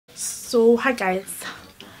So hi guys,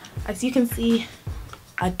 as you can see,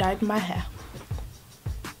 I dyed my hair.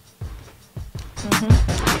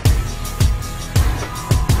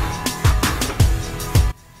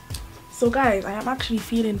 So guys, I am actually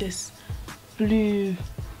feeling this blue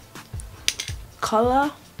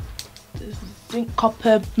color, this zinc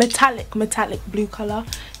copper metallic blue color,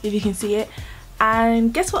 if you can see it.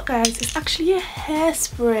 And guess what guys, it's actually a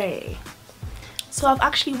hairspray. So I've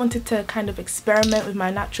actually wanted to kind of experiment with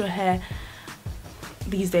my natural hair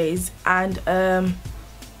these days, and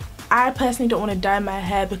I personally don't want to dye my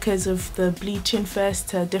hair because of the bleaching first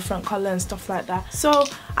to a different color and stuff like that. So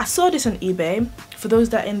I saw this on eBay. For those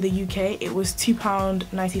that are in the UK, it was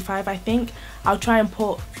 £2.95 I think. I'll try and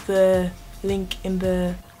put the link in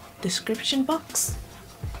the description box.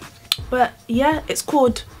 But yeah, it's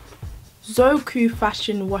called Zoku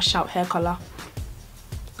Fashion Washout Hair Color.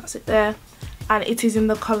 That's it there. And it is in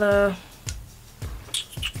the color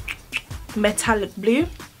metallic blue,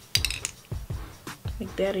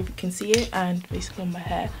 like there if you can see it, and basically on my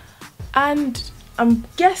hair. And I'm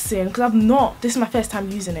guessing, because this is my first time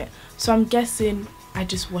using it, so I'm guessing I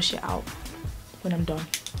just wash it out when I'm done.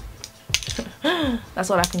 That's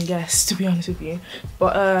all I can guess, to be honest with you.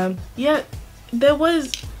 But yeah,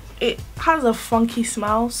 it has a funky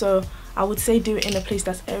smell, so I would say do it in a place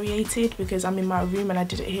that's aerated, because I'm in my room and I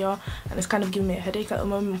did it here and it's kind of giving me a headache at the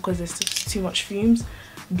moment because there's just too much fumes.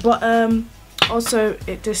 But also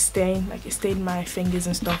it does stain, like it stained my fingers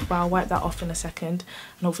and stuff, but I'll wipe that off in a second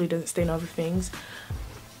and hopefully it doesn't stain other things.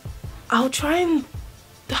 I'll try and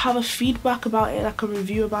have a feedback about it, like a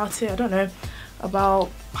review about it, I don't know,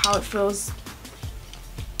 about how it feels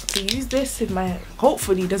to use this. If my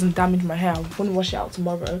hopefully it doesn't damage my hair. I'm gonna wash it out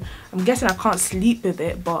tomorrow. I'm guessing I can't sleep with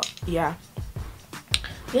it, but yeah,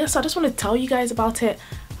 so I just want to tell you guys about it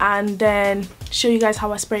and then show you guys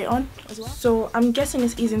how I spray it on as well. So I'm guessing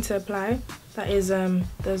it's easy to apply. That is the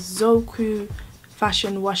Zoku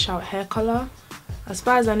Fashion Washout Hair Color. As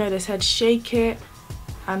far as I know, they said shake it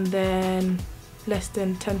and then less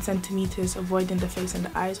than 10 centimeters, avoiding the face and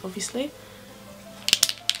the eyes obviously.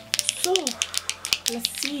 So let's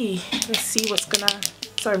see what's gonna,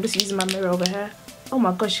 sorry, I'm just using my mirror over here. Oh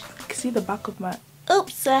my gosh, you can see the back of my,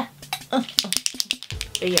 oops. But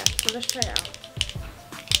yeah, so let's try it out.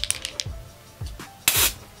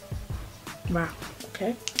 Wow,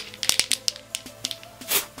 okay.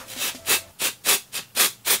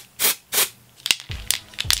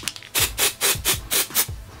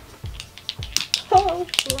 Oh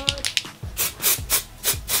God.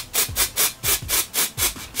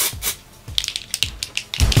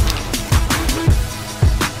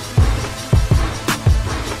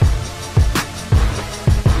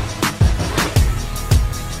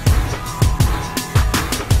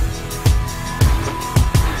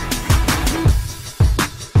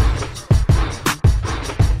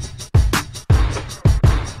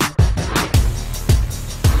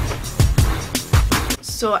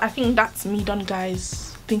 So I think that's me done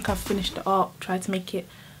guys. I think I've finished it up, tried to make it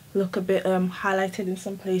look a bit highlighted in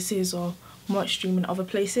some places or more extreme in other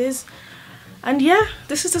places. And yeah,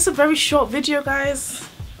 this is just a very short video guys,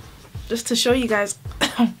 just to show you guys.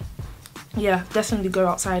 Yeah, definitely go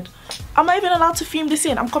outside. I'm not even allowed to film this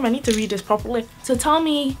in. I'm coming, I need to read this properly. So tell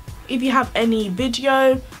me if you have any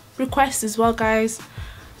video requests as well guys.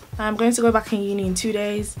 I'm going to go back in uni in 2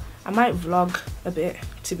 days. I might vlog a bit,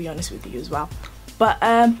 to be honest with you as well. But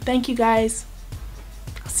thank you guys.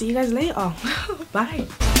 I'll see you guys later. Bye.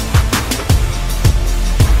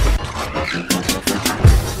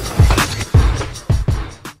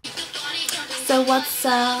 So what's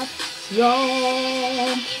up,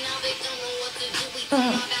 yo?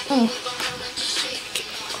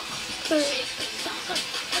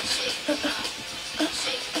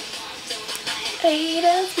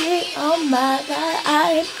 Haters be on my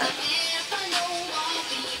life.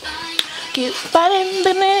 Keep fighting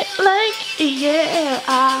the night like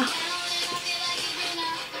yeah.